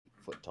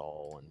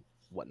tall and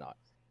whatnot.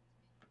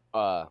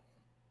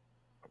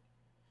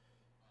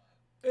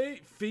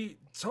 8 feet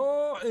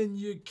tall, and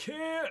you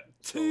can't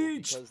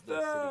teach because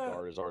that. the city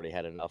guard has already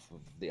had enough of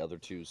the other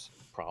two's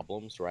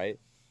problems, right?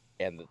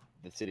 And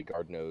the city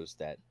guard knows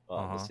that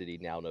the city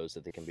now knows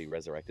that they can be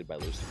resurrected by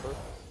Lucifer.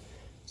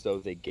 So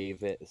they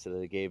gave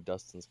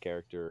Dustin's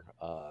character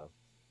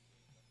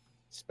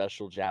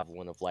special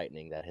javelin of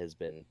lightning that has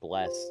been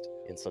blessed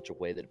in such a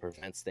way that it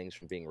prevents things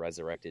from being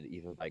resurrected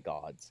even by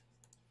gods.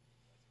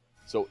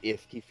 So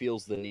if he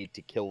feels the need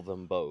to kill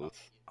them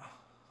both,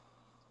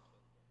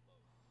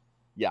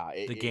 yeah,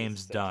 the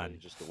game's done.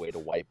 Just a way to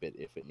wipe it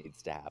if it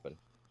needs to happen.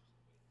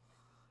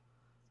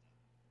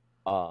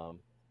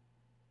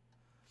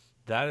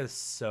 That is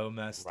so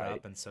messed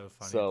up and so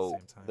funny so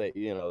at the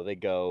same time. they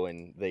go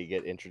and they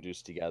get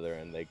introduced together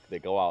and they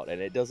go out,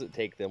 and it doesn't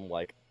take them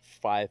like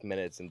 5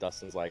 minutes, and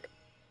Dustin's like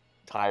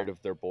tired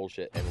of their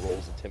bullshit and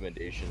rolls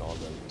intimidation on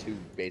them to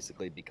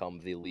basically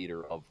become the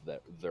leader of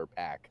their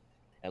pack,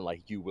 and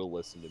like, you will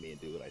listen to me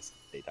and do what I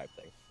say type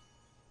thing.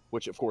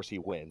 Which of course he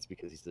wins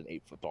because he's an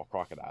 8-foot tall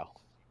crocodile.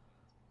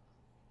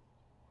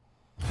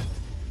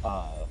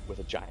 With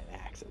a giant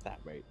axe at that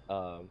rate.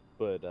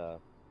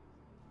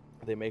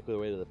 They make their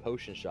way to the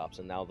potion shops,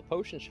 and now the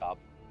potion shop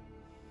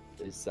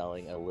is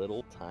selling a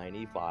little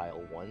tiny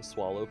vial, 1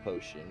 swallow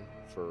potion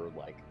for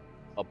like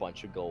a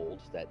bunch of gold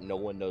that no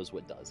one knows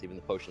what does. Even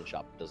the potion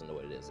shop doesn't know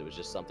what it is. It was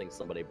just something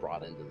somebody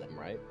brought into them,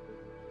 right?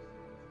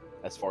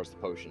 As far as the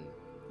potion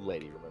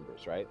lady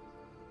remembers, right?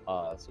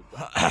 So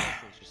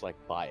Dustin's just like,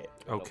 buy it.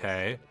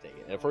 Okay. Take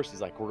it. And at first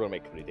he's like, we're gonna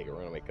make Cody take it. We're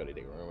gonna make Cody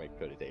take it. We're gonna make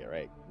Cody take it,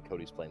 right? And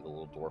Cody's playing the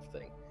little dwarf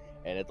thing.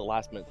 And at the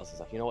last minute, Dustin's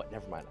like, you know what?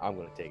 Never mind. I'm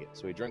gonna take it.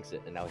 So he drinks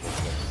it, and now he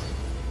has wings.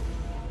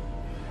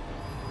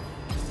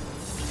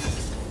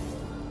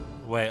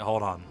 Wait,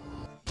 hold on.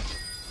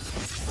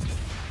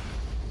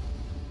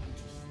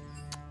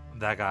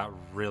 That got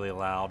really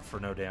loud for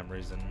no damn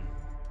reason.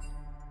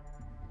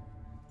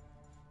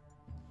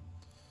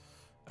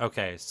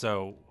 Okay,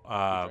 so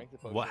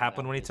what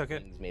happened when he took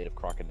it? Wings made of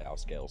crocodile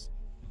scales.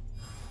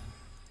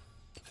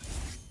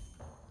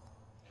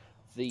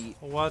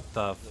 What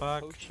the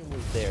fuck? The potion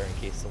was there in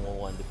case someone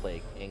wanted to play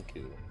a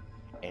Kenku,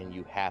 and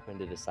you happened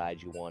to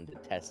decide you wanted to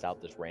test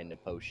out this random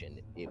potion.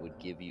 It would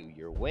give you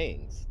your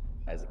wings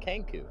as a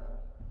Kenku.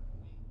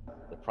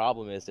 The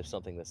problem is, if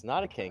something that's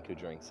not a Kenku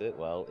drinks it,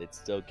 well, it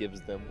still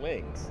gives them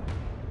wings.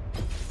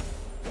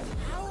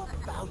 How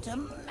about a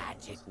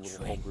magic This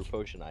little homebrew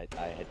potion I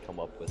had come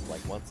up with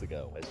like months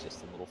ago as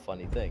just a little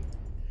funny thing.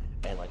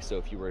 And like, so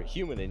if you were a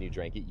human and you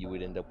drank it, you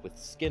would end up with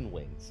skin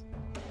wings.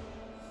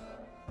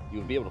 You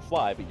would be able to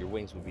fly, but your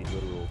wings would be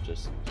literal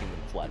just human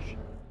flesh.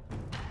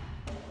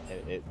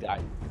 And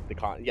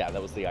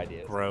that was the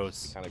idea.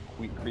 Gross. Kind of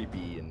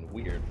creepy and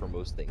weird for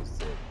most things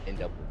to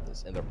end up with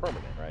this, and they're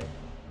permanent, right?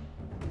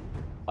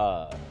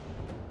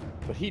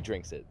 But he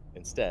drinks it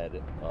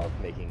instead of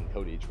making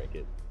Cody drink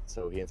it,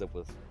 so he ends up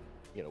with,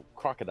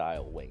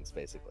 crocodile wings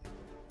basically.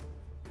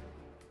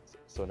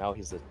 So now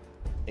he's a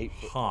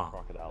 8-foot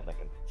crocodile that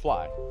can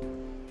fly.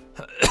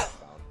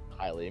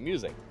 Highly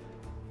amusing.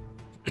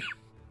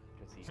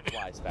 He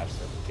flies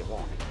faster than he can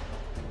walk.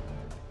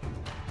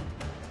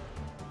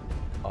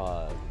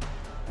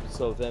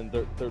 So then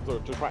they're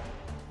trying.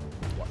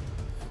 What?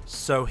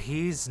 So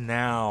he's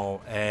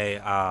now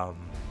a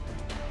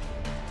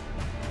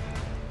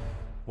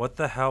what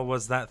the hell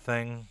was that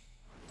thing?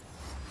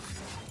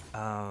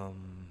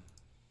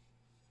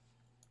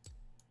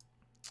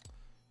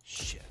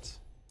 Shit.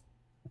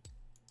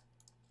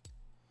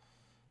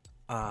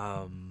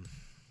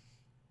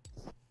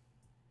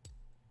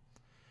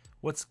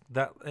 What's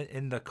that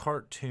in the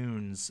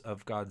cartoons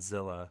of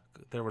Godzilla?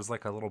 There was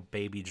like a little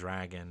baby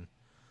dragon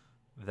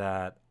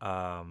that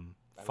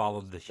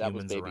followed the humans That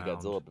was Baby around.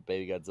 Godzilla, but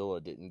Baby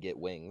Godzilla didn't get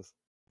wings.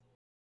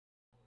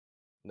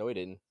 No, he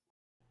didn't.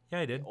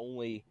 Yeah, he did.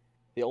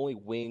 The only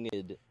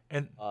winged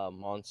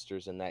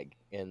monsters in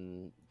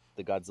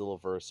the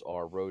Godzilla verse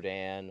are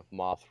Rodan,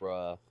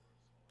 Mothra,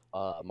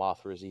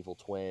 Mothra's evil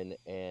twin,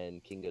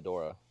 and King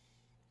Ghidorah.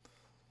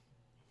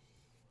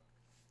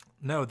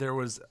 No, there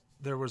was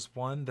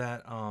one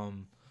that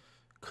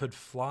could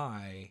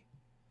fly,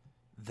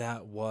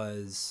 that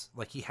was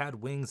like, he had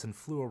wings and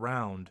flew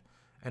around,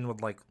 and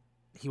would like,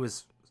 he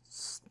was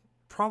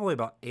probably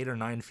about 8 or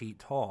 9 feet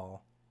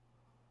tall.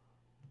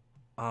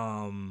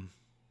 Because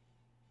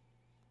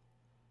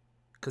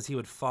he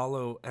would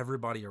follow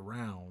everybody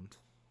around.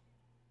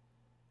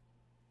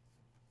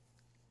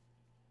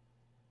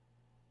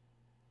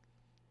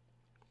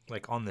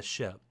 Like on the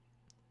ship.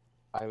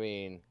 I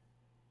mean,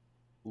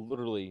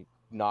 literally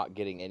not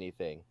getting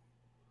anything.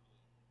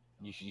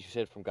 You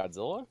said from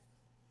Godzilla?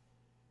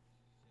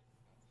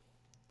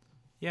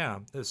 Yeah,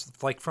 it's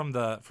like from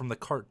the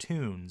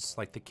cartoons,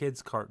 like the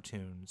kids'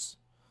 cartoons.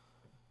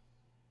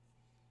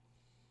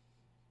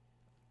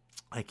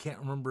 I can't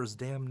remember his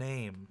damn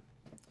name.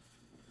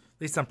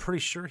 At least I'm pretty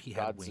sure he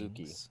had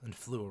wings and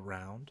flew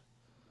around.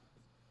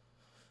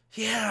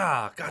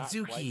 Yeah,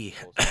 Godzuki.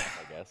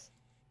 I guess.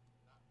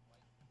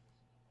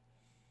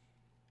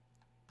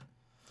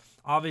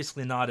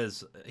 Obviously not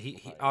as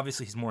he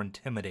obviously he's more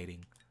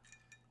intimidating.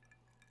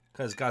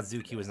 Because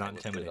Godzuki was not I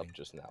looked it up intimidating.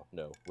 just now.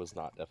 No, was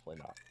not.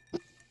 Definitely not.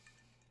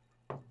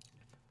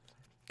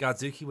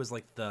 Godzuki was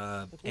like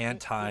the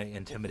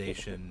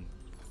anti-intimidation.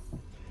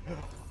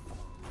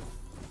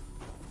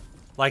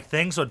 Like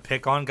things would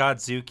pick on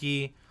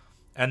Godzuki,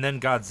 and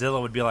then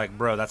Godzilla would be like,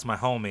 "Bro, that's my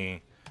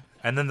homie,"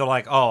 and then they're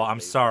like, "Oh, I'm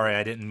sorry,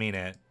 I didn't mean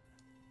it."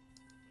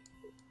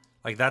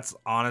 Like that's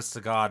honest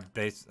to God,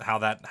 based how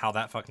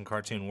that fucking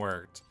cartoon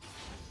worked.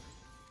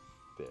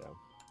 Yeah.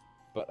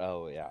 But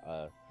oh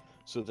yeah.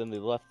 So then they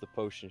left the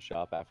potion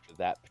shop after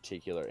that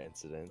particular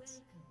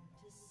incident.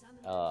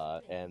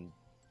 And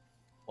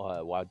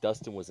while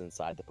Dustin was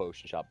inside the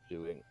potion shop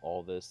doing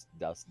all this,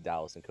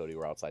 Dallas and Cody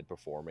were outside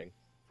performing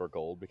for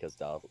gold because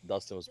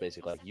Dustin was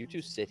basically like, "You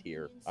two sit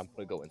here. I'm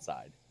gonna go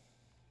inside."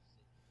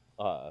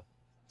 Uh,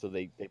 so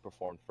they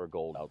performed for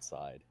gold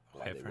outside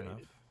while Okay, they fair waited.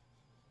 enough.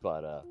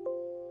 But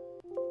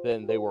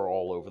then they were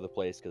all over the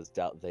place because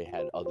they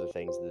had other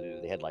things to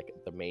do. They had like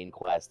the main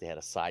quest, they had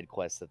a side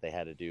quest that they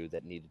had to do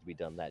that needed to be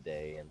done that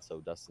day, and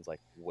so Dustin's like,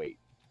 "Wait,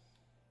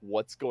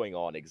 what's going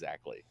on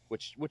exactly?"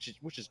 Which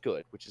is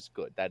good, which is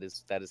good. That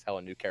is how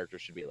a new character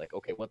should be. Like,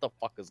 okay, what the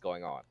fuck is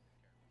going on?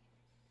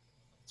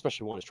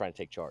 Especially one is trying to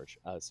take charge.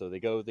 So they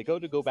go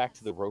to go back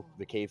to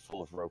the cave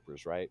full of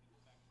ropers, right?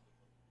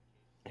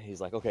 And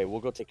he's like, okay, we'll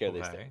go take care of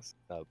these Okay. things.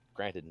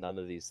 Granted, none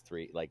of these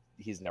three, like,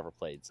 he's never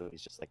played, so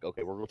he's just like,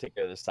 okay, we're gonna take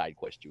care of the side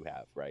quest you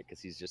have, right?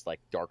 Because he's just like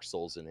Dark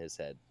Souls in his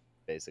head,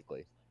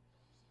 basically.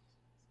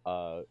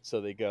 So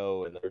they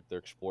go and they're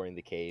exploring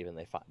the cave and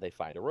they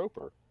find a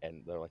roper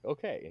and they're like,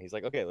 okay, and he's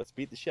like, okay, let's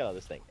beat the shit out of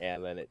this thing,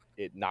 and then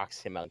it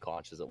knocks him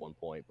unconscious at one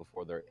point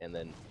before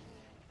then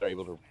they're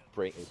able to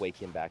wake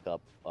him back up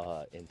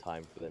in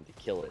time for them to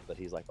kill it. But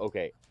he's like,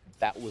 okay,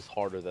 that was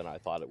harder than I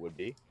thought it would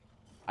be.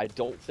 I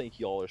don't think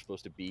y'all are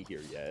supposed to be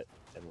here yet,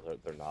 and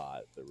they're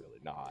not. They're really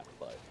not,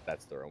 but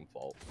that's their own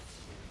fault.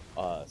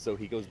 So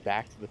he goes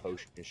back to the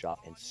potion shop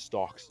and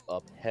stocks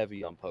up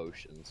heavy on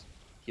potions,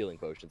 healing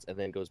potions, and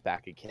then goes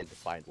back again to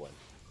find one,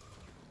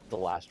 the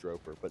last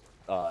roper. But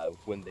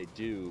when they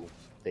do,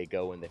 they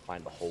go and they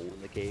find a hole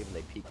in the cave and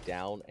they peek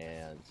down,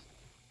 and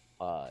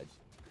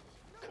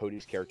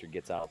Cody's character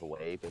gets out of the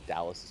way, but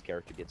Dallas's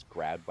character gets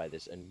grabbed by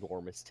this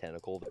enormous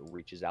tentacle that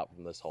reaches out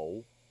from this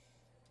hole.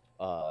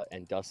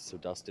 And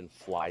Dustin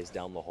flies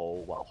down the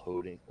hole while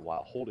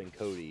holding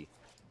Cody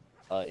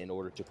in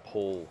order to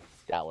pull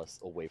Dallas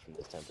away from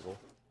this tentacle.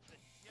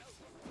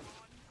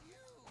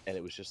 And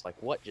it was just like,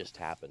 what just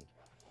happened?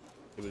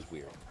 It was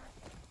weird.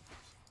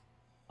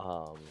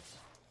 And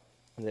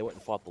they went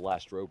and fought the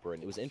last roper,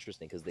 and it was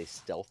interesting because they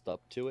stealthed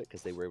up to it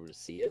because they were able to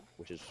see it,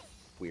 which is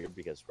weird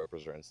because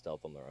ropers are in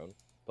stealth on their own.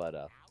 But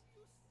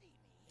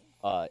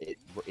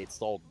it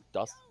stalled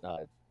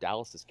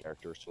Dallas's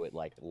character, so it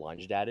like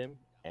lunged at him,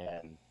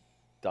 and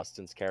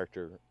Dustin's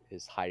character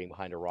is hiding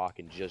behind a rock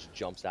and just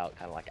jumps out,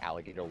 kind of like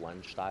alligator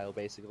lunge style,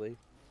 basically,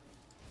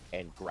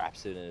 and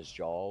grabs it in his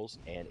jaws,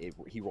 and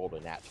he rolled a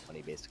nat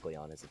 20 basically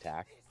on his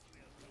attack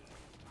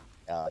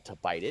to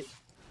bite it.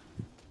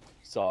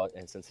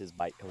 And since his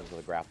bite comes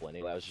with a grapple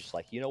anyway, I was just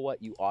like, you know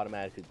what? You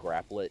automatically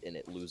grapple it, and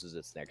it loses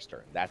its next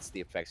turn. That's the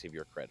effects of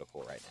your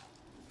critical right now.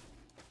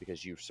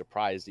 Because you're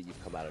surprised that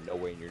you've come out of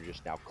nowhere and you're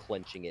just now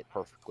clenching it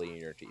perfectly in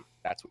your teeth.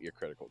 That's what your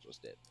critical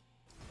just did.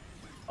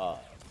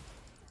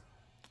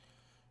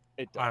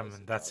 It does.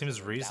 That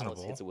seems reasonable.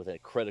 Dallas hits it with a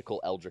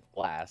critical Eldritch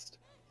Blast.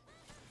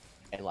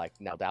 And like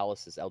now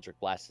Dallas's Eldritch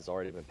Blast has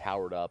already been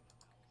powered up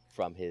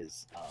from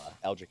his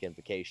Eldritch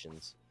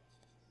Invocations.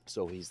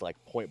 So he's like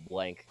point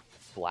blank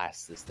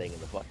blasts this thing in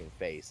the fucking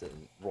face and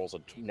rolls a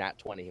nat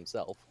 20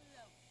 himself.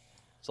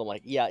 So I'm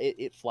like, yeah,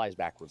 it flies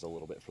backwards a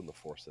little bit from the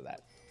force of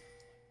that.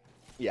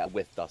 Yeah,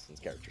 with Dustin's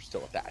character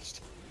still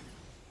attached.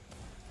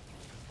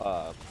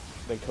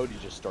 Then Cody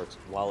just starts,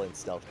 while in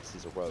stealth, because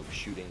he's a rogue,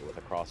 shooting with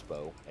a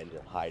crossbow and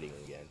then hiding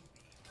again.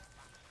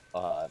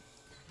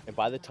 And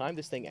by the time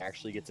this thing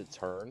actually gets its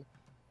turn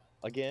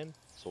again,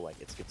 so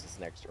like it gets its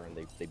next turn,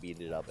 they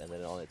beat it up, and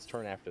then on its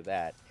turn after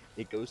that,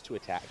 it goes to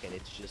attack, and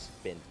it's just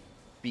been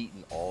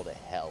beaten all to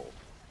hell.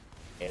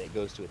 And it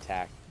goes to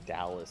attack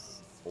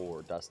Dallas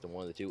or Dustin,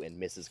 one of the two, and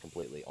misses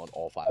completely on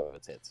all 5 of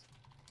its hits.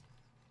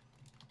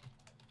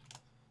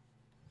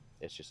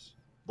 It's just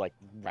like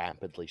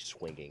rapidly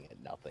swinging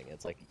at nothing.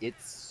 It's like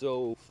it's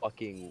so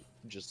fucking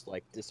just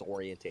like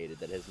disorientated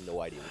that it has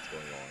no idea what's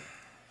going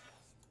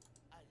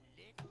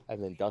on.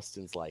 And then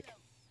Dustin's like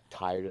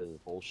tired of the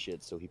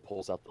bullshit, so he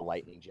pulls out the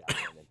lightning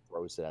javelin and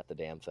throws it at the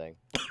damn thing.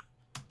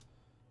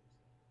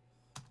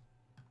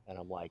 And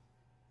I'm like,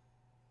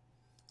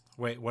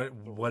 wait,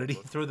 what did he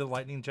throw the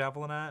lightning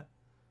javelin at?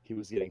 He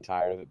was getting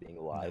tired of it being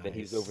alive. Nice. And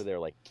he's over there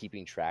like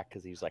keeping track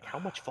because he's like, how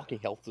much fucking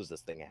health does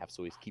this thing have?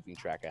 So he's keeping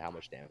track of how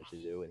much damage to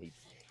do, and he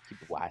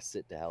blasts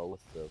it to hell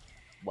with the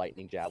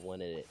lightning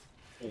javelin, and it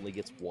only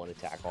gets one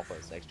attack off on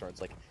its next turn.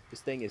 It's like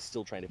this thing is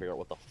still trying to figure out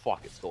what the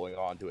fuck is going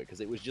on to it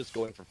because it was just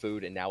going for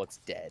food and now it's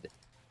dead.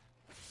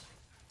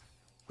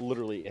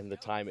 Literally, in the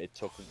time it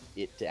took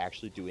it to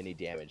actually do any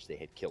damage, they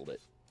had killed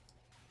it.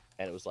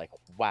 and it was like,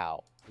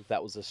 wow,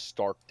 that was a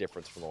stark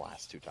difference from the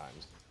last 2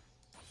 times.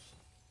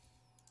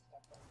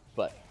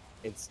 But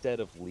instead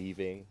of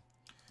leaving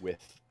with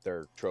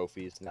their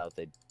trophies, now that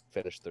they'd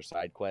finished their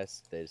side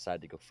quests, they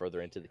decided to go further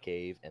into the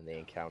cave, and they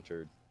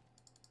encountered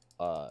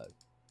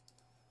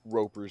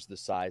ropers the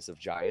size of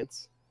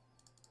giants.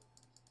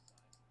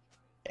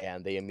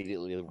 And they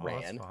immediately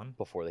ran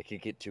before they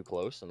could get too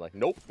close. And like,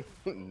 nope,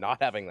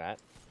 not having that.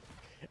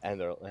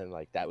 And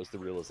like, that was the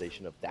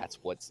realization of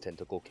that's what's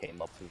tentacle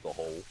came up through the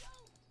hole.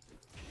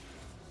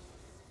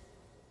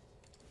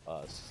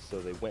 So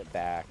they went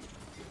back,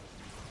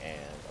 and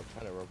I'm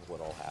trying to remember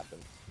what all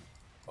happened.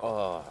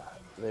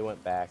 They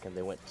went back and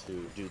they went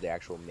to do the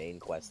actual main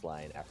quest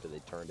line after they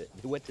turned it.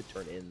 They went to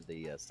turn in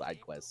the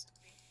side quest,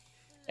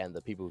 and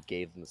the people who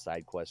gave them the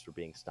side quest were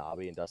being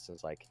snobby. And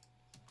Dustin's like,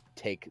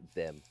 take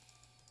them,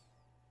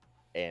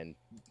 and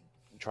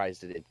tries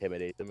to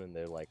intimidate them, and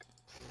they're like,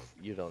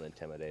 you don't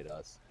intimidate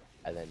us.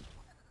 And then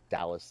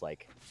Dallas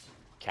like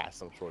casts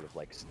some sort of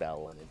like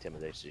spell and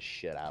intimidates the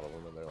shit out of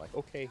them, and they're like,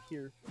 okay,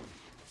 here,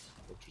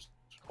 which was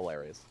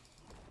hilarious.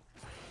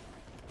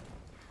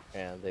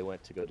 And they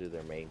went to go do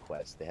their main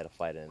quest. They had to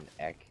fight an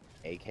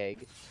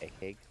egghead. I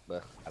don't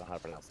know how to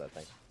pronounce that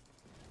thing.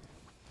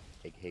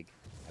 Egghead.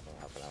 I don't know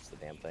how to pronounce the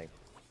damn thing.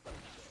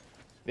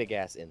 Big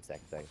ass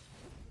insect thing.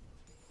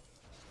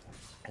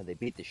 And they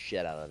beat the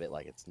shit out of it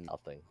like it's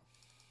nothing.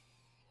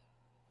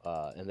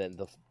 And then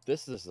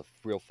this is the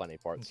real funny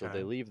part. Okay. So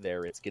they leave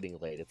there. It's getting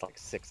late. It's like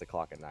 6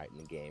 o'clock at night in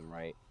the game,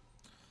 right?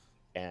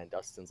 And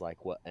Dustin's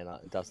like, "What?" And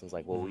Dustin's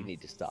like, "Well, we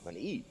need to stop and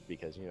eat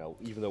because, you know,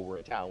 even though we're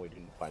in town, we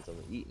need to find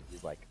something to eat." And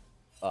he's like,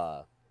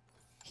 I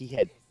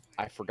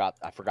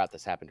forgot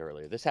this happened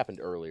earlier. This happened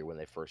earlier when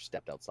they first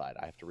stepped outside.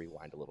 I have to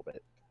rewind a little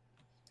bit.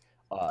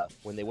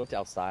 When they went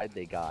outside,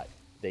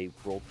 they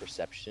rolled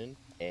perception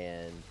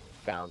and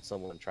found a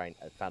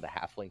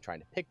halfling trying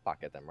to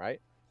pickpocket them, right?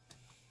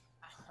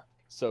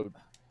 So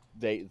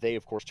they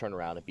of course turn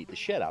around and beat the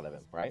shit out of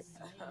him, right?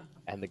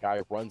 And the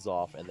guy runs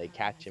off, and they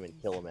catch him and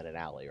kill him in an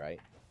alley, right?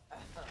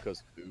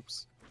 Because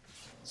oops.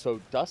 So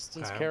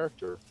Dustin's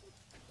character,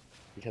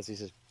 because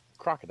he's a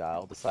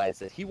crocodile, decides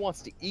that he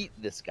wants to eat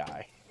this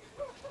guy.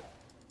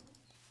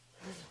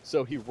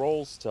 So he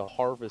rolls to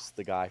harvest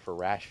the guy for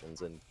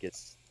rations and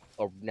gets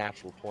a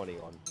natural 20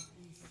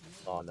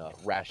 on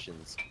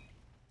rations.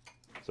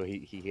 So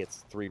he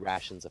gets 3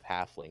 rations of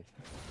halfling.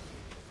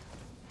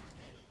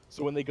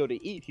 So when they go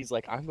to eat, he's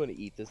like, I'm going to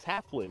eat this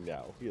halfling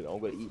now. You know,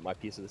 I'm going to eat my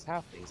piece of this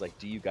halfling. He's like,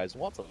 do you guys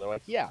want some? They're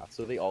like, yeah.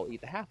 So they all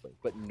eat the halfling.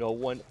 But no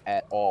one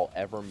at all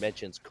ever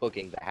mentions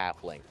cooking the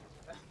halfling.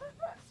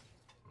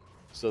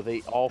 So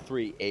they all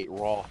 3 ate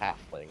raw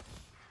halfling.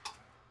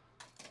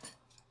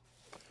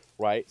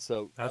 Right?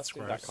 So that's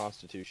got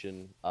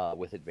Constitution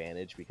with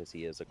advantage because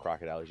he is a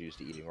crocodile. He's used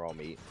to eating raw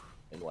meat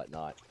and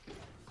whatnot.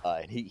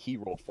 And he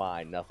rolled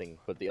fine, nothing.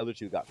 But the other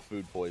 2 got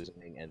food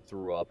poisoning and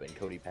threw up, and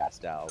Cody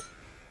passed out.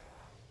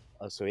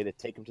 So he had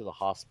to take him to the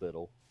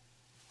hospital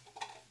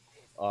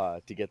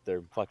to get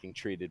their fucking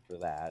treated for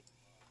that.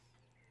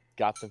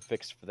 Got them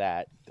fixed for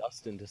that.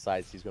 Dustin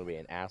decides he's going to be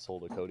an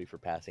asshole to Cody for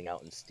passing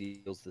out and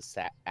steals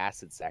the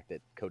acid sack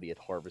that Cody had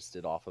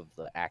harvested off of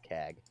the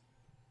Akhag.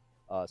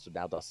 So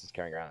now Dustin's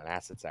carrying around an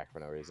acid sack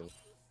for no reason.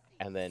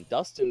 And then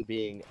Dustin,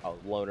 being a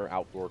loner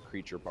outdoor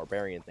creature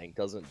barbarian thing,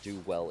 doesn't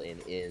do well in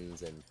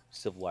inns and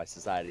civilized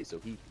society. So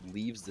he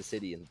leaves the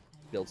city and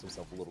builds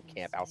himself a little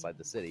camp outside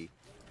the city.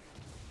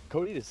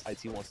 Cody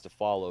decides he wants to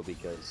follow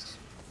because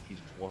he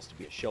wants to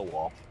be a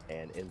show-off,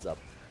 and ends up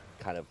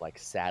kind of like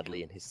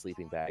sadly in his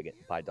sleeping bag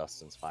by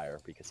Dustin's fire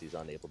because he's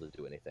unable to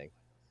do anything,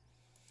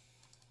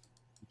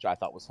 which I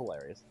thought was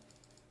hilarious.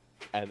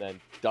 And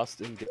then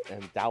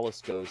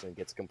Dallas goes and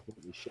gets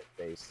completely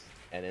shit-faced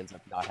and ends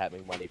up not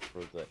having money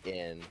for the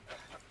inn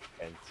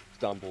and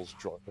stumbles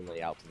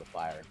drunkenly out to the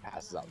fire and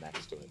passes out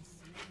next to it.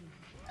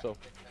 So,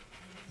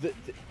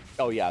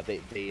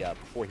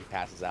 before he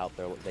passes out,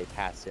 they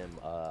pass him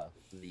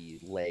the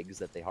legs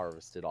that they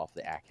harvested off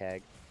the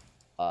Akhag,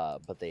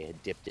 but they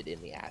had dipped it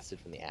in the acid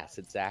from the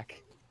acid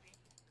sack,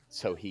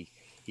 so he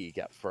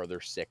got further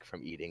sick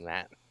from eating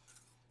that.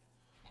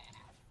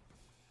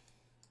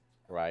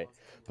 Right,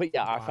 but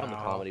yeah, I found the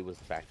comedy was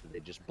the fact that they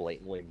just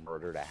blatantly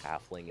murdered a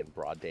halfling in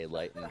broad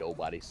daylight and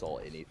nobody saw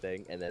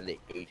anything, and then they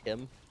ate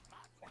him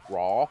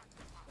raw.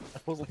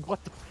 I was like,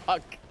 what the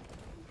fuck?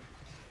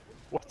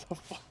 What the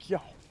fuck, yo?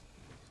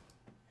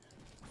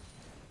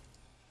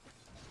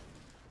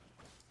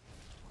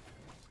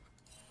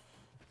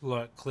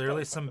 Look,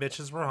 clearly some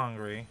bitches were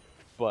hungry.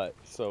 But,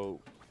 so,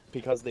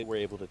 because they were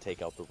able to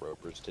take out the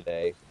ropers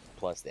today,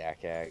 plus the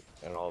Akhag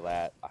and all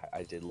that,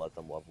 I did let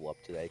them level up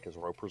today, because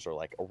ropers are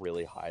like a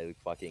really high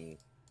fucking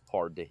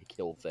hard to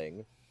kill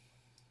thing.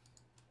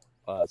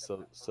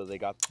 So they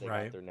got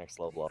their next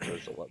level up.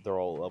 They're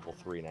all level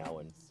 3 now,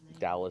 and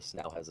Dallas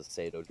now has a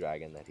Sado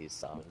dragon that he's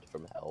summoned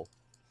from hell.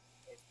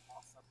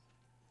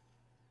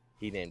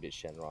 He named it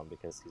Shenron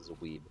because he's a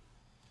weeb.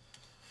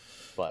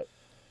 But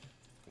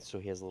So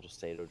he has a little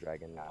Sato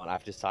dragon now, and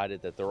I've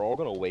decided that they're all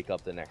gonna wake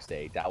up the next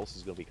day. Dallas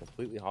is gonna be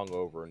completely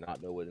hungover and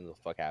not know what in the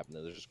fuck happened.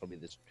 And there's just gonna be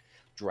this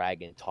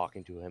dragon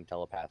talking to him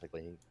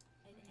telepathically. An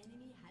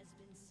enemy has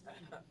been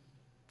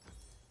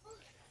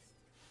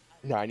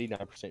slain.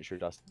 99% sure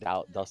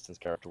Dustin's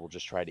character will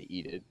just try to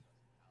eat it.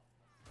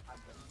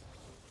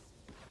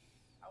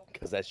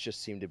 Because that's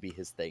just seemed to be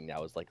his thing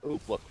now. It's like, oh,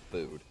 look,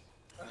 food.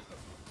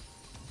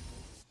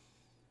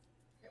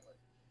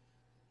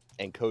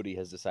 And Cody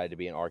has decided to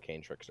be an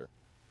arcane trickster.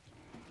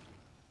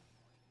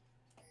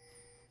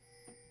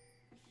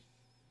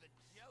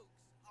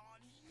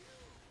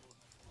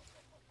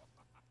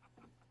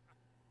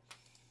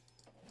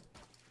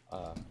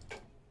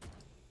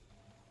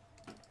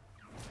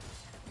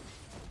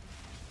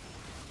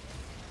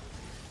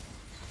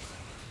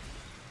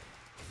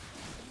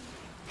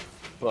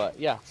 But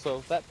yeah,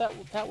 so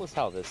that was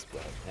how this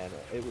went, and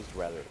it was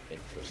rather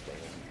interesting.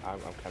 I'm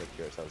kind of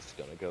curious how this is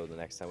gonna go the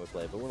next time we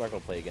play, but we're not gonna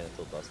play again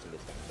until Dustin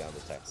gets back down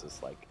to Texas,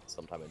 like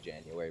sometime in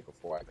January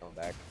before I come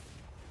back.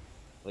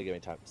 It'll give me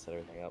time to set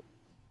everything up.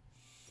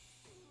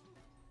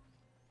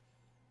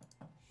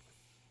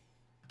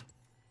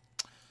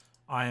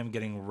 I am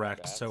getting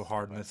wrecked so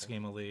hard in this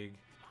game of League.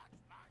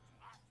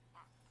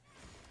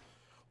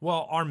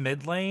 Well, our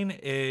mid lane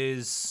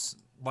is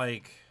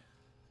like...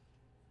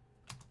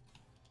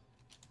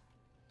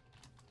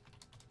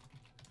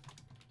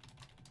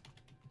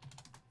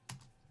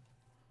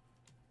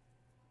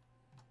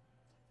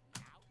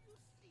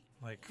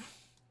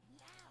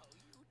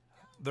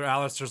 their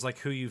Alistair's like,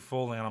 who you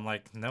fooling? And I'm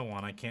like, no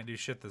one. I can't do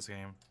shit this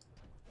game.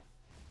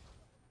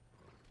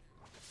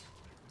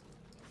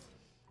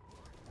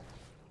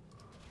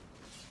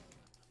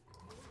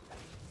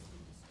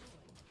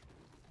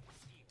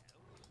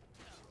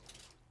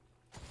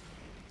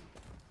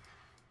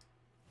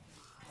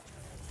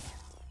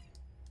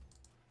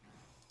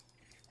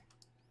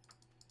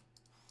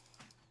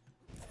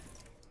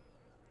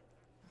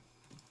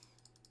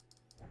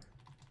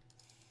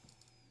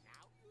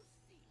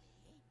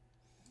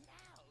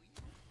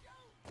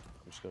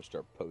 I'm just gonna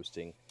start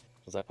posting,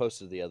 because I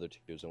posted the other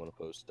two, so I'm gonna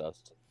post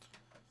Dustin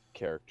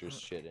characters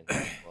shit in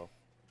here as well,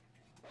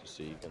 just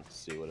so you can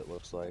see what it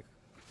looks like.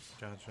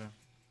 Gotcha.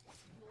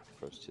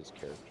 Post his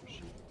character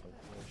sheet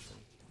information.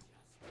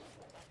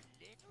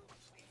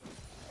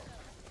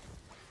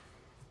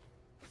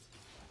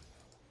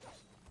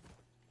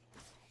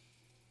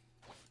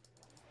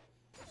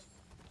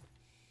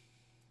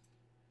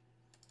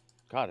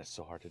 God, it's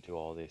so hard to do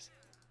all these.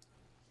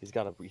 He's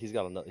one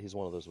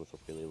of those with a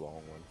really long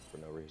one for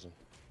no reason.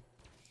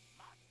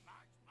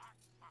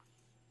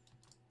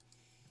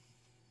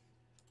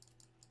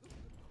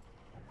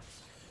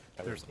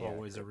 There's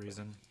always a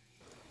reason.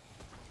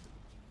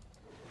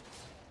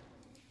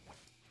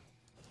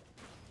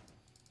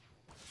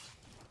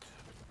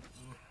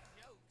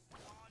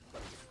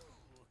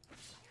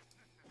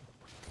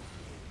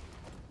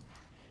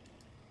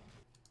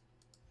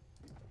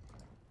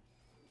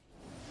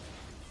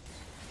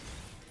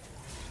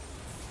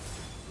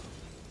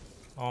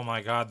 Oh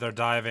my god, they're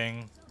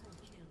diving.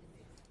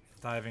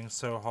 Diving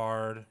so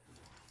hard.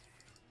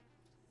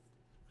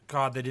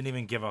 God, they didn't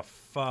even give a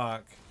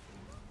fuck.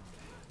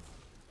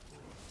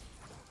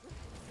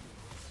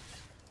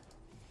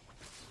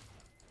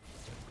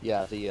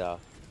 Yeah,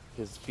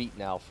 his feat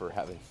now for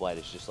having flight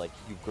is just like,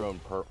 you've grown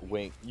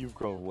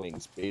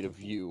wings made of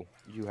you.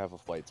 You have a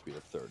flight speed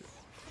of 30.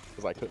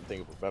 Because I couldn't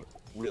think of a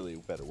really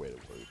better way to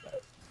word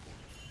that.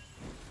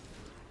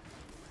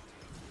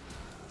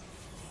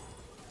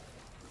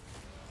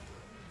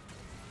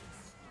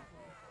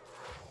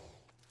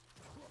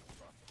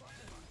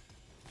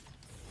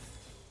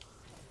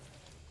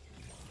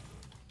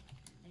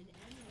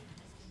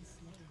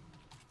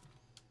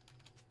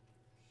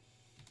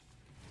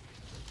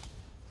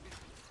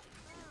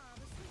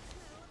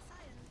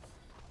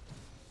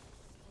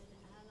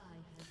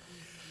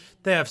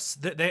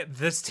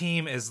 This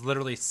team is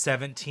literally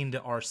 17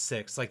 to our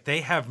 6. Like,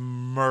 they have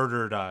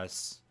murdered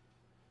us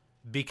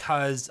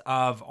because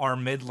of our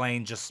mid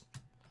lane just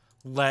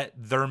let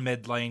their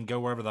mid lane go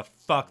wherever the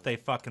fuck they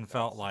fucking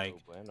felt like.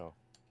 No bueno.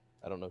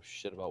 I don't know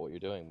shit about what you're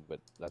doing, but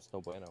that's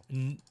no bueno.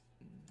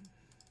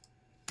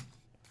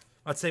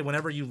 I'd say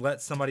whenever you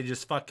let somebody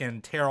just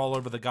fucking tear all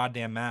over the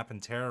goddamn map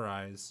and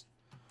terrorize,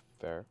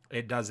 fair,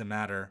 it doesn't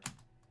matter.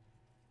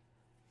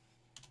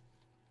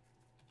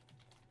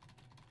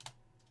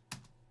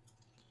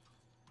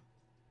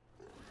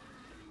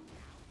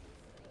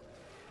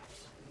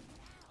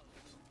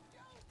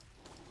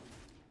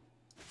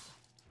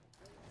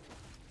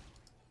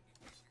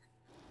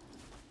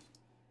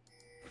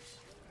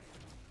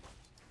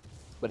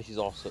 But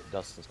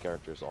Dustin's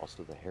character is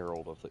also the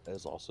Herald of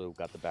has also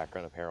got the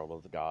background of Herald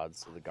of the Gods,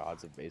 so the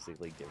gods have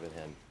basically given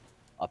him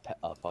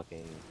a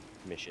fucking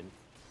mission,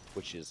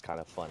 which is kind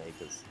of funny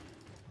because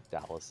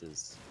Dallas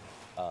is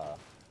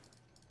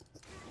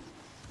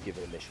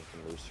given a mission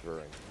from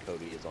Lucifer, and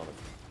Cody is on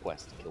a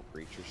quest to kill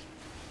creatures.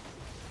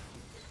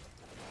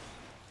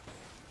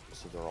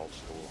 So they're all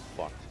just a little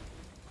fucked.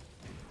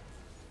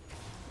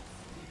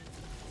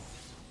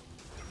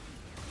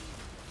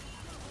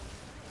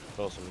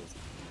 Also means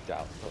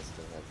Doubt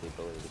Dustin has the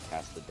ability to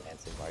cast the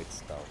Dancing Light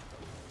spell.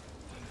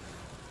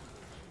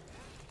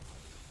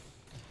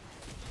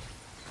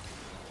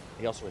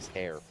 He also has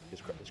hair.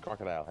 His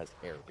crocodile has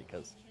hair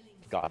because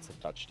gods have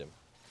touched him.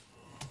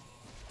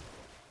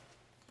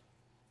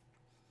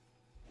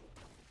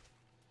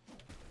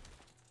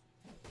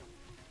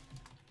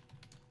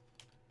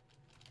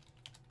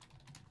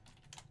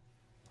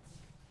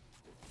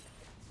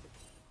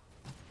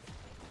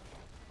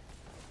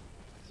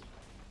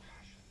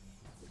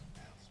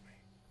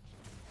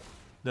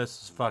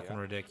 This is fucking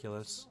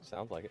ridiculous.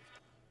 Sounds like it.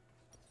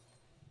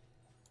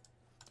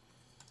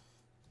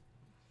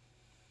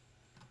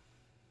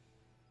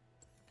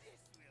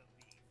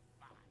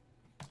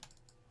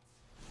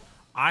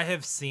 I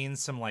have seen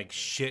some like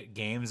shit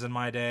games in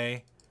my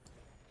day,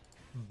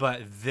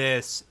 but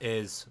this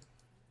is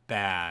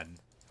bad.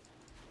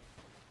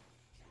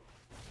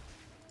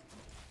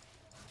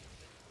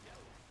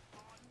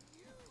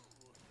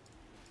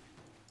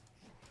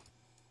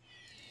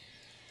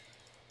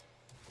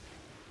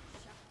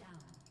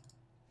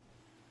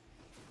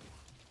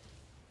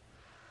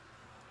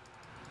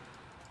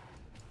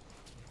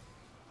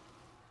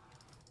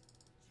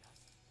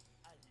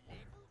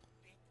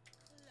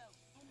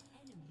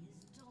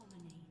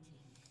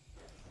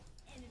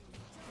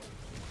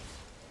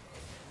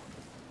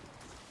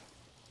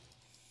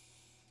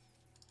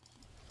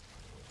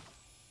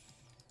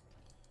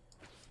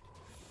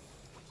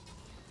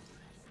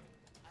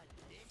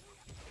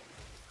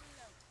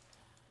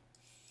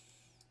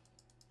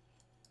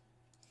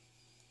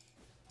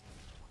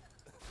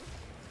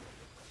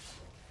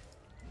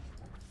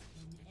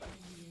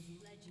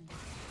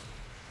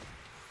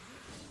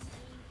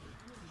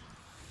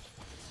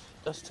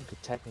 Dustin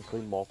could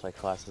technically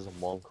multi-class as a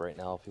monk right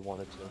now if he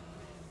wanted to.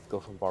 Go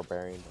from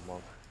barbarian to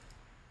monk.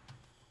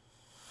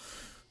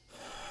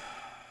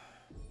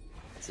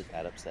 Is it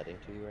that upsetting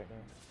to you right now?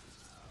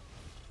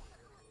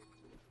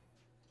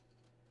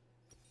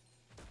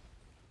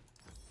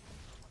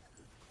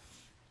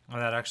 Oh,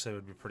 that actually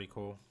would be pretty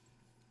cool.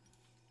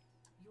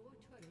 Your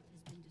turret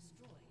has been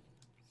destroyed.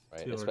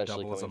 Right, Feel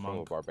especially double as coming a from a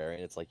monk.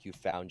 barbarian, it's like you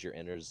found your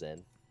inner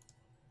zen.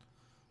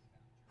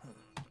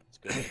 It's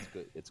good. It's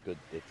good. It's good.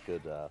 It's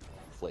good.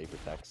 Flavor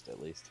text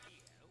at least.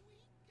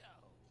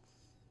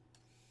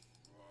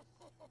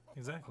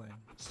 Exactly.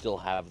 Still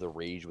have the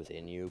rage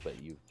within you, but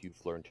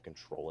you've learned to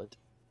control it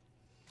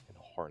and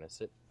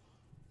harness it.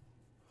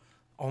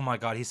 Oh my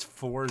god, he's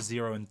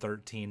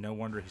 4-0-13. No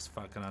wonder he's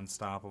fucking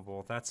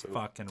unstoppable. That's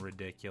fucking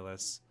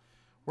ridiculous.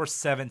 We're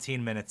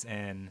 17 minutes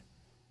in.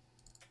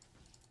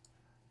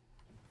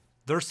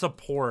 Their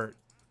support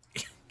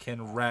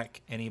can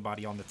wreck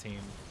anybody on the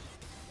team.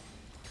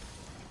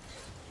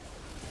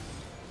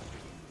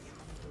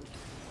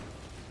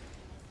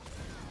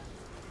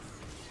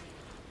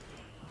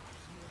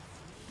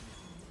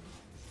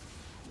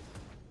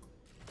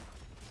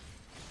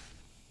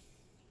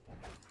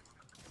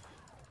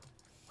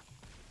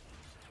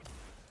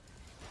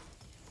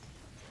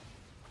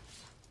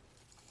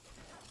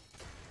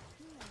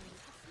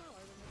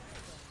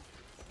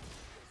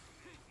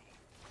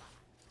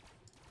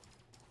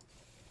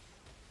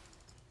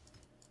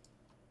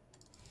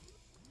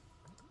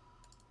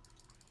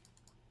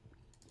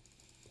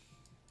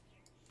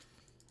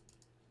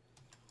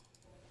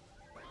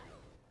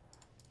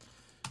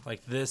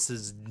 Like, this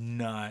is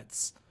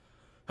nuts.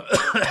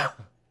 Huh.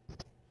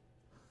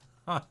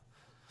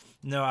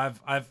 No,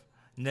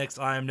 Nix,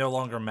 I am no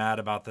longer mad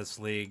about this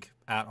league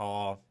at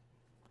all.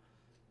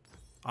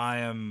 I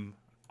am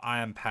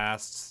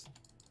past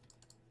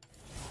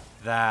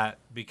that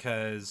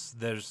because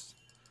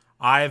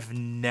I've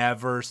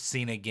never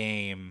seen a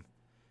game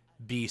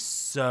be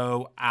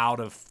so out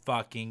of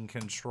fucking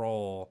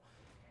control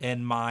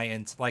in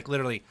my, like,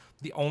 literally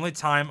the only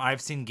time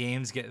I've seen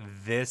games get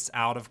this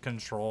out of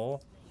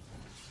control,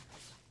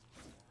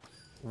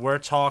 we're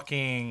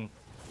talking,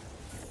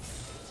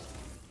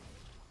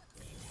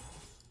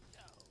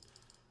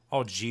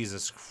 oh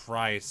Jesus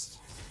Christ.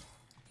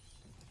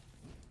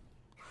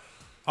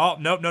 Oh,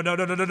 no, no, no,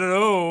 no, no, no, no,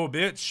 no,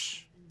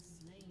 bitch.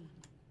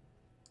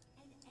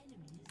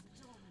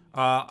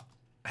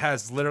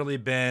 Has literally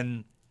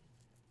been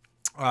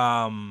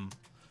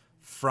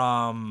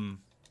from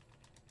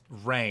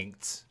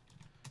ranked,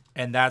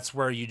 and that's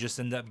where you just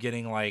end up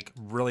getting like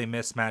really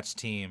mismatched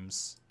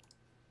teams.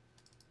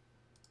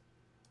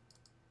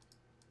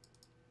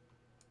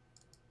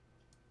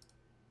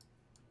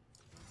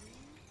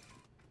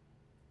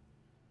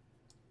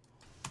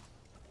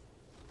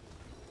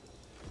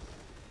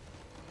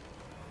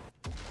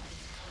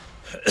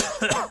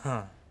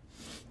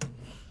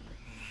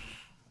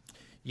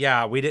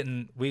 Yeah, we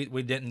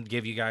didn't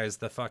give you guys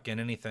the fucking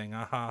anything.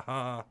 Ah ha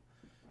ha.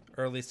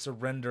 Early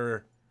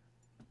surrender.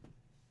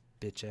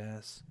 Bitch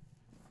ass.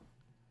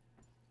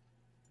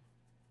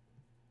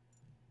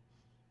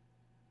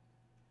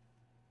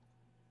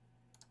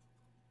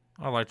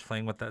 I liked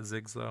playing with that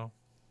Ziggs though.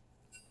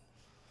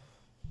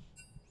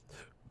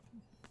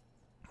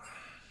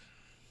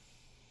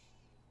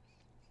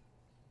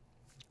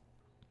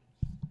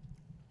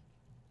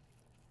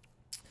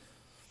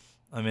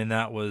 I mean,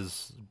 that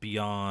was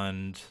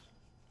beyond.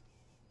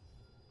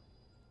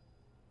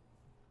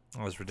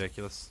 That was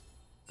ridiculous.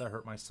 That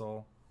hurt my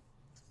soul.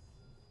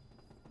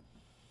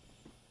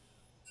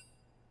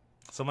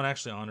 Someone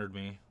actually honored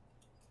me.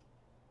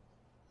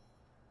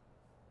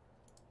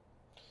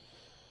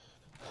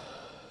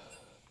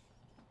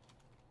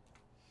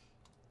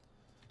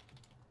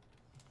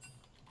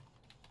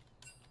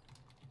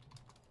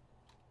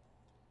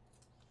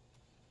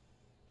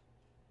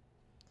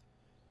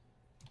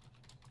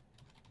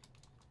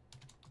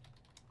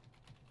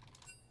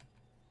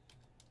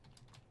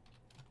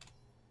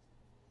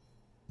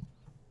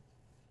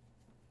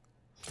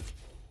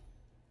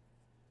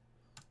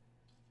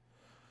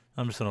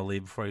 I'm just gonna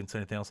leave before I can say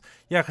anything else.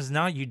 Yeah, because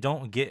now you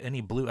don't get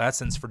any blue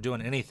essence for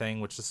doing anything,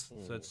 which is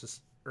so it's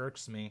just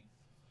irks me.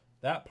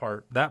 That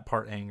part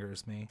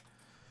angers me.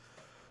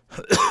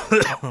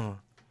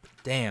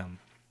 Damn.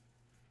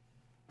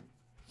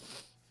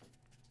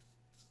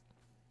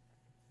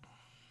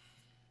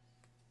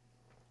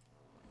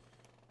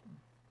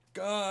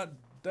 God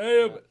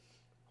damn it.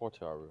 Poor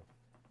Taru.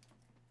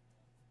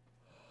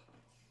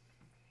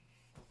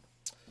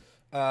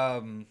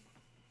 I'm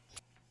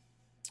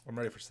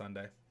ready for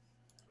Sunday.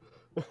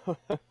 You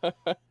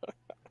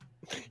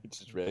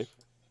just ready?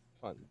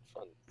 Fun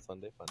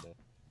Sunday, fun day.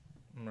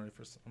 I'm ready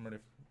for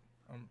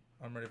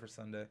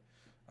Sunday.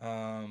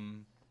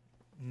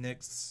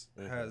 Nyx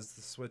has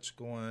the Switch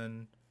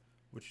going,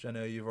 which I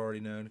know you've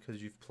already known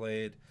because you've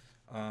played.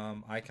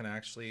 I can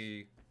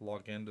actually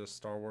log into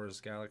Star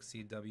Wars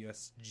Galaxy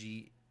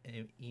WSG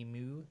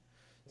Emu,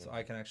 so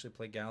I can actually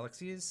play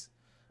Galaxies.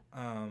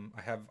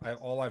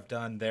 All I've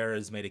done there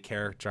is made a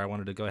character. I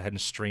wanted to go ahead and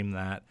stream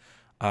that.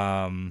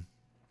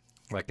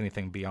 Like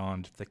anything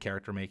beyond the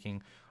character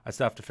making, I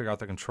still have to figure out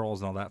the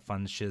controls and all that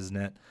fun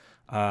shiznit.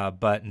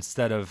 But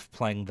instead of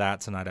playing that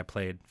tonight, I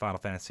played Final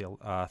Fantasy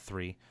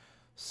 3.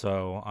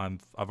 So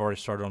I've already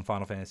started on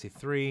Final Fantasy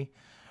 3,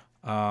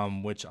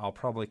 which I'll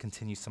probably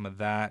continue some of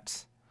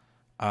that.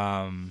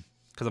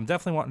 Because I'm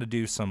definitely wanting to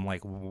do some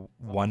like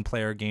one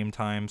player game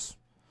times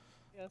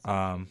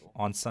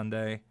on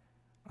Sunday.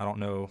 I don't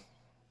know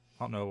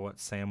what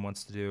Sam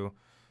wants to do.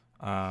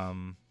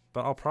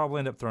 But I'll probably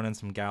end up throwing in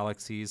some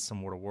Galaxies,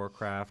 some World of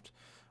Warcraft.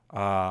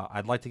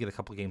 I'd like to get a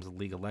couple games of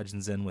League of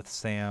Legends in with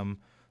Sam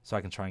so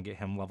I can try and get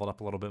him leveled up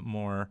a little bit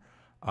more.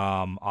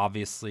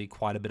 Obviously,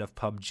 quite a bit of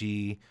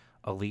PUBG,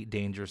 Elite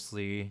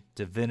Dangerously,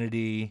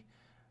 Divinity.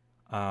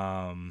 So,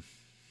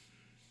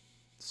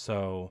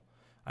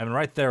 I mean,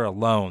 right there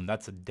alone,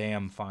 that's a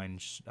damn fine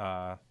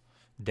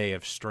day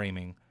of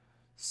streaming.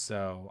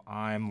 So,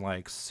 I'm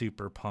like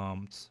super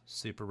pumped,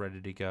 super ready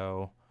to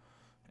go.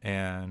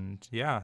 And yeah,